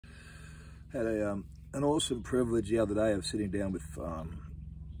Had an awesome privilege the other day of sitting down with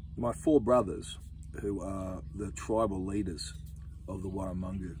my four brothers, who are the tribal leaders of the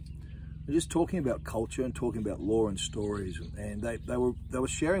Warramungu. And just talking about culture and talking about law and stories, and they were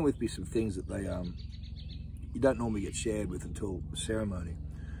sharing with me some things that you don't normally get shared with until the ceremony.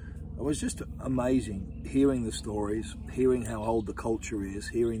 It was just amazing hearing the stories, hearing how old the culture is,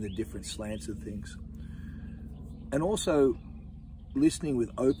 hearing the different slants of things, and also listening with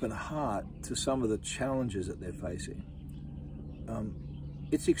open heart to some of the challenges that they're facing.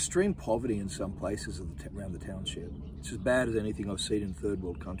 It's extreme poverty in some places around the township. It's as bad as anything I've seen in third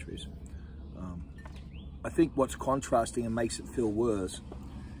world countries. I think what's contrasting and makes it feel worse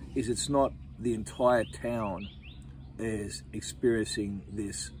is it's not the entire town is experiencing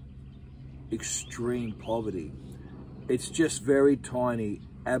this extreme poverty. It's just very tiny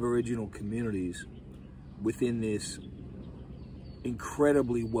Aboriginal communities within this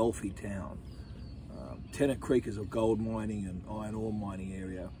incredibly wealthy town. Tennant Creek is a gold mining and iron ore mining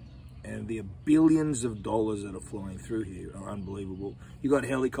area, and the billions of dollars that are flowing through here are unbelievable. You've got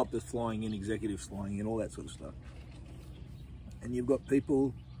helicopters flying in, executives flying in, all that sort of stuff. And you've got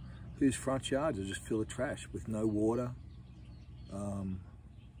people whose front yards are just full of trash with no water,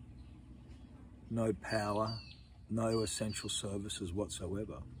 no power, no essential services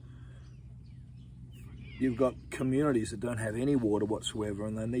whatsoever. You've got communities that don't have any water whatsoever,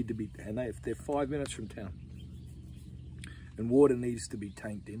 and they need to be, if they're 5 minutes from town, and water needs to be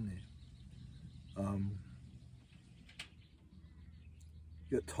tanked in there.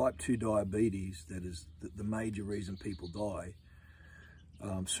 You've got type 2 diabetes, that is the major reason people die.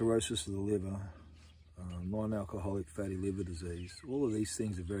 Cirrhosis of the liver, non-alcoholic fatty liver disease. All of these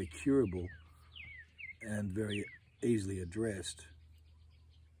things are very curable and very easily addressed.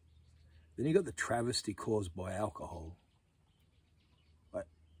 Then you got the travesty caused by alcohol.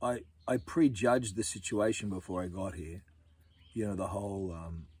 I prejudged the situation before I got here. You know, the whole,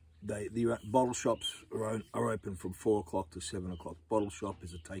 the bottle shops are open from 4 o'clock to 7 o'clock. Bottle shop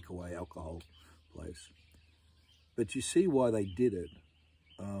is a takeaway alcohol place. But you see why they did it,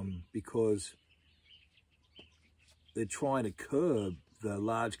 because they're trying to curb the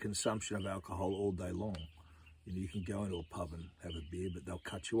large consumption of alcohol all day long. You know, you can go into a pub and have a beer, but they'll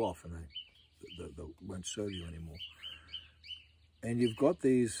cut you off and they won't serve you anymore. And you've got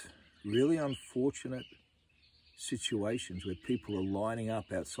these really unfortunate situations where people are lining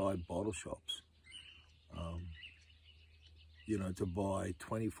up outside bottle shops, you know, to buy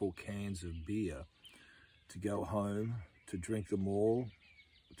 24 cans of beer, to go home, to drink them all,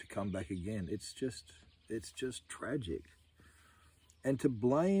 to come back again. It's just tragic. And to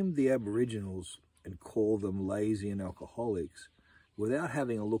blame the Aboriginals and call them lazy and alcoholics without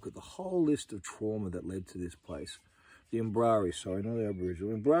having a look at the whole list of trauma that led to this place. The Mbrari, sorry, not the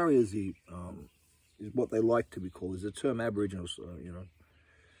Aboriginal. Mbrari is is what they like to be called. Is the term Aboriginals, you know.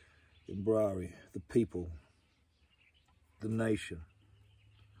 Mbrari, the people, the nation.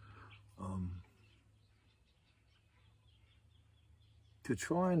 To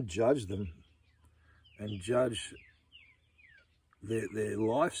try and judge them and judge their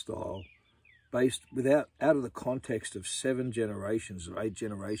lifestyle based out of the context of 7 generations or 8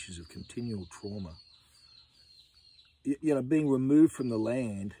 generations of continual trauma. You know, being removed from the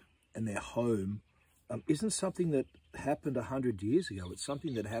land and their home isn't something that happened 100 years ago. It's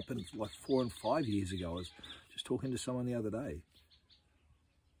something that happened like 4 and 5 years ago. I was just talking to someone the other day.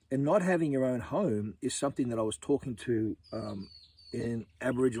 And not having your own home is something that I was talking to in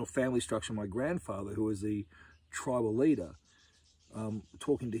Aboriginal family structure. My grandfather, who was the tribal leader,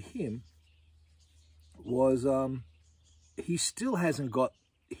 talking to him, was he still hasn't got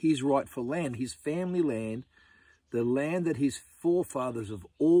his rightful land, his family land, the land that his forefathers have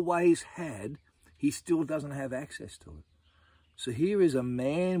always had. He still doesn't have access to it. So here is a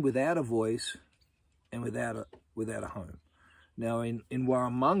man without a voice and without a home. Now in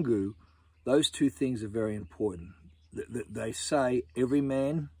Warramungu, those two things are very important. They say every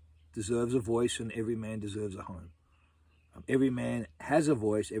man deserves a voice and every man deserves a home. Every man has a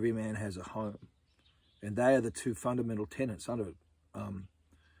voice, every man has a home. And they are the two fundamental tenets under it.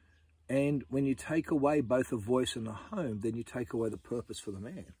 And when you take away both a voice and a home, then you take away the purpose for the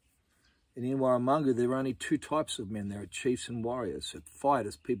man. And in Warramungu, there are only 2 types of men. There are chiefs and warriors, so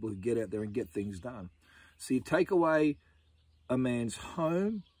fighters, people who get out there and get things done. So you take away a man's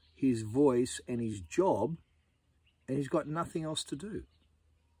home, his voice, and his job, and he's got nothing else to do.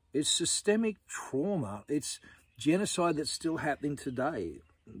 It's systemic trauma. It's genocide that's still happening today.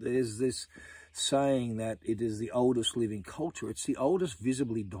 There's this saying that it is the oldest living culture. It's the oldest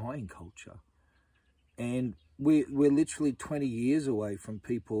visibly dying culture. And we're literally 20 years away from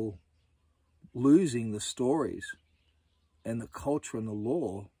people losing the stories and the culture and the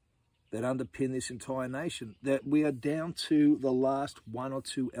law that underpin this entire nation. That we are down to the last one or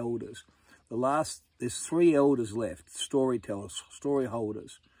two elders. There's 3 elders left, storytellers, story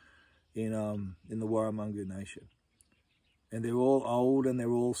holders in the Warramungu Nation. And they're all old and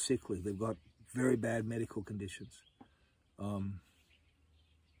they're all sickly. They've got very bad medical conditions.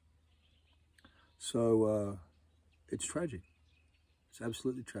 So it's tragic. It's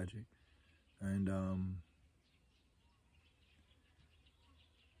absolutely tragic. And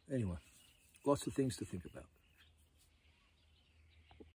anyway, lots of things to think about.